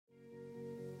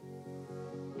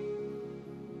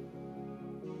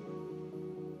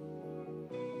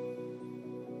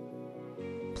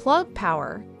Plug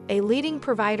Power, a leading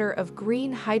provider of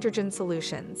green hydrogen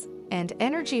solutions, and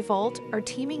NRGV are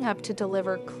teaming up to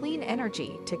deliver clean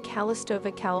energy to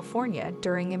Calistoga, California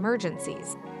during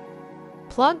emergencies.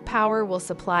 Plug Power will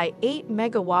supply 8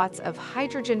 megawatts of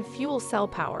hydrogen fuel cell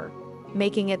power,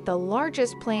 making it the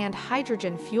largest planned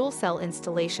hydrogen fuel cell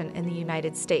installation in the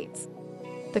United States.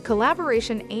 The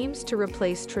collaboration aims to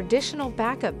replace traditional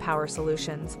backup power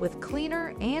solutions with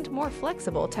cleaner and more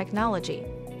flexible technology.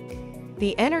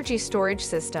 The energy storage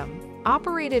system,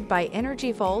 operated by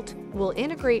NRGV, will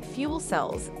integrate fuel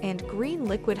cells and green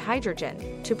liquid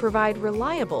hydrogen to provide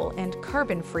reliable and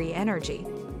carbon-free energy.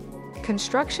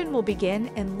 Construction will begin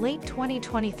in late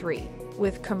 2023,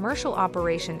 with commercial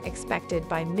operation expected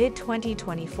by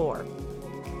mid-2024.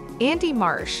 Andy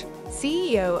Marsh,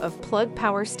 CEO of Plug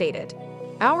Power, stated,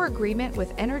 "Our agreement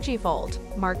with NRGV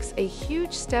marks a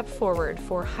huge step forward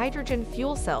for hydrogen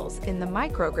fuel cells in the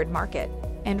microgrid market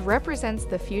and represents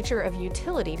the future of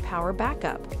utility power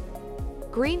backup.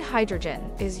 Green hydrogen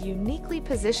is uniquely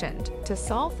positioned to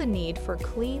solve the need for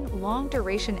clean,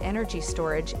 long-duration energy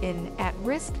storage in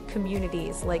at-risk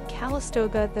communities like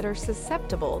Calistoga that are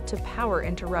susceptible to power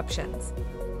interruptions."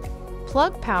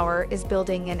 Plug Power is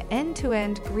building an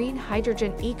end-to-end green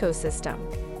hydrogen ecosystem,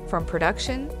 from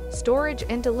production, storage,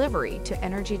 and delivery to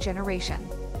energy generation.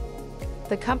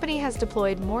 The company has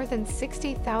deployed more than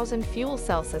 60,000 fuel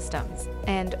cell systems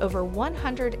and over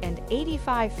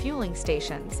 185 fueling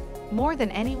stations, more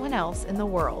than anyone else in the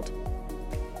world.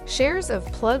 Shares of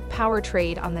Plug Power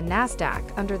trade on the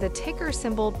NASDAQ under the ticker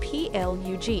symbol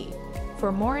PLUG.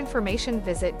 For more information,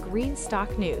 visit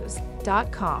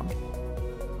greenstocknews.com.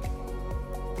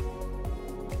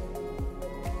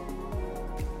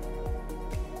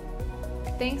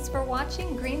 Thanks for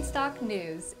watching Greenstock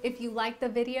News. If you liked the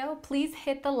video, please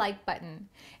hit the like button.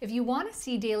 If you want to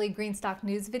see daily Greenstock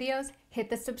News videos,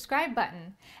 hit the subscribe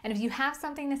button. And if you have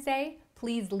something to say,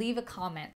 please leave a comment.